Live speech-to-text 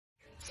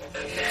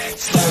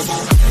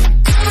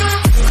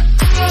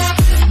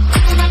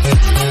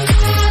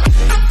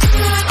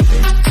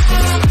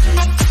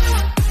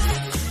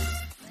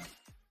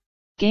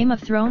Game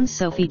of Thrones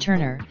Sophie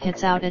Turner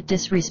hits out at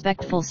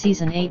disrespectful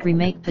Season 8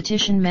 remake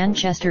petition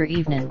Manchester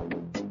Evenin.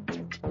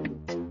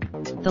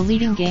 The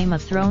leading Game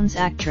of Thrones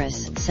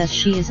actress says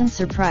she isn't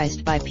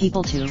surprised by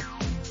people too.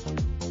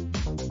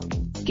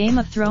 Game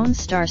of Thrones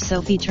star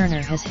Sophie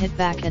Turner has hit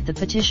back at the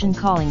petition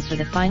calling for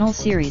the final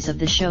series of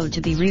the show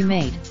to be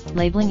remade,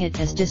 labeling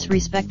it as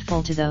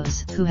disrespectful to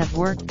those who have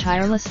worked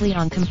tirelessly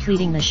on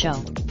completing the show.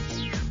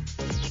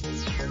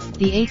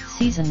 The 8th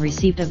season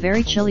received a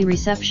very chilly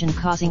reception,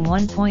 causing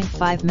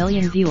 1.5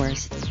 million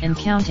viewers, and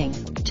counting,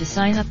 to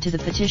sign up to the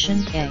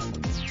petition.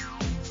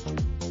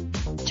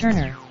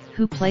 Turner,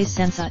 who plays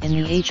Sansa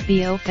in the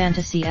HBO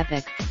fantasy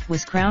epic,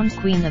 was crowned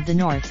Queen of the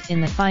North in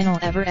the final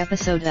ever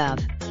episode of.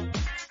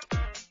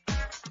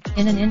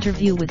 In an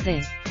interview with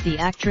the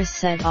actress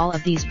said, "All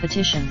of these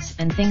petitions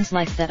and things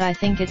like that, I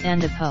think it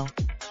and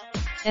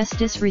is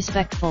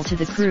disrespectful to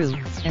the crew,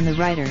 and the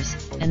writers,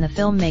 and the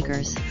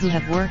filmmakers who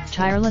have worked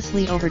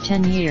tirelessly over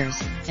 10 years,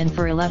 and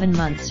for 11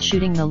 months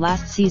shooting the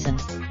last season.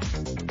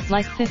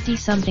 Like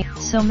 50-something,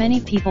 so many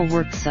people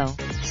worked so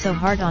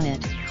hard on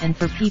it, and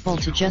for people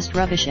to just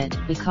rubbish it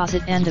because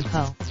it and is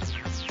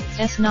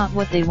not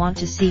what they want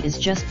to see is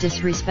just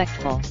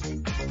disrespectful."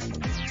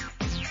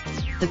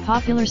 The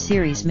popular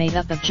series, made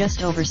up of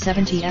just over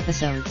 70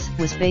 episodes,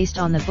 was based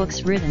on the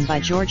books written by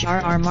George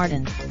R.R.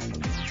 Martin.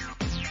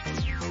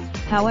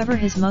 However,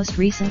 his most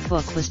recent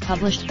book was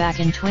published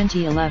back in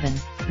 2011,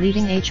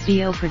 leaving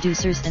HBO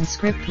producers and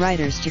script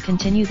writers to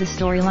continue the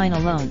storyline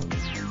alone.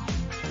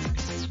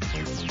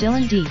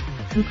 Dylan D.,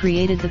 who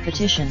created the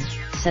petition,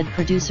 said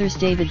producers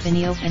David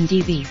Benioff and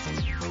D.B.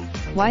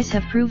 Weiss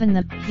have proven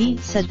that. He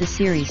said the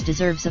series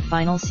deserves a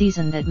final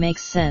season that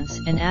makes sense,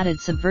 and added,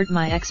 "Subvert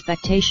my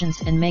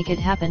expectations and make it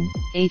happen,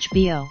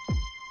 HBO."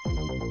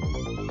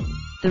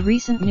 The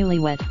recent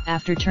newlywed,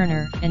 after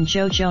Turner and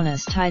Joe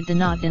Jonas tied the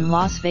knot in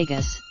Las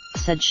Vegas,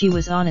 said she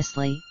was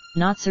honestly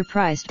not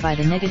surprised by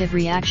the negative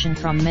reaction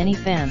from many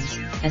fans,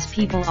 as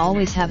people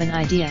always have an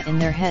idea in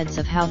their heads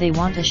of how they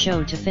want a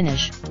show to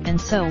finish,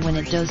 and so when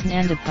it doesn't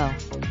and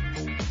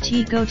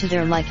go to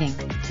their liking,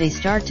 they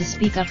start to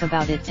speak up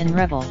about it and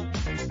rebel.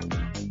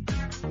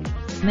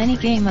 Many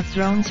Game of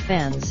Thrones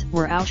fans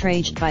were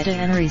outraged by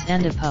Daenerys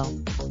and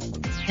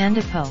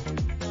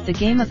the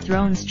Game of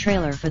Thrones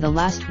trailer for The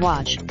Last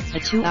Watch, a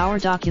 2-hour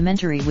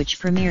documentary which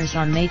premieres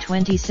on May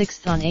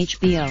 26 on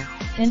HBO,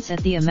 hints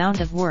at the amount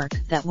of work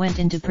that went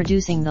into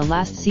producing the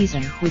last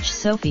season, which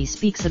Sophie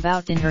speaks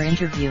about in her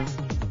interview.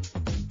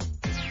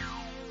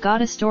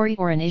 Got a story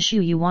or an issue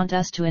you want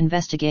us to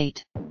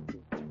investigate?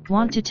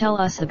 Want to tell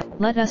us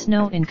about? Let us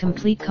know in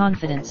complete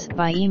confidence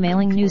by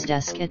emailing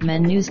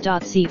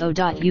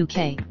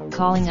newsdesk@mennews.co.uk,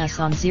 calling us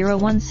on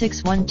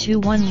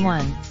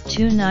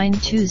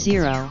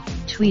 01612112920,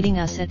 tweeting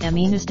us at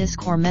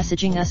 @menewsdesk or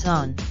messaging us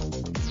on.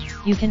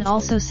 You can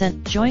also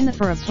join the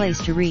For a Place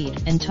to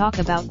Read and talk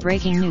about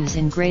breaking news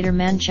in Greater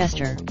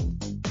Manchester.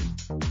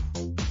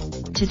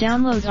 To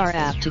download our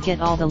app to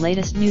get all the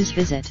latest news,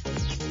 visit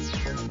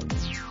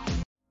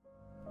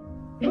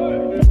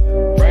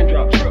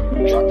Raindrop,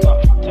 drop top,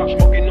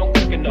 smoking, no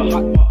cooking the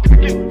hot pot.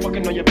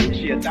 Fucking on your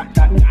bitch, yeah,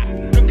 that.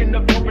 Looking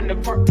up, open the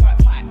park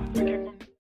pot.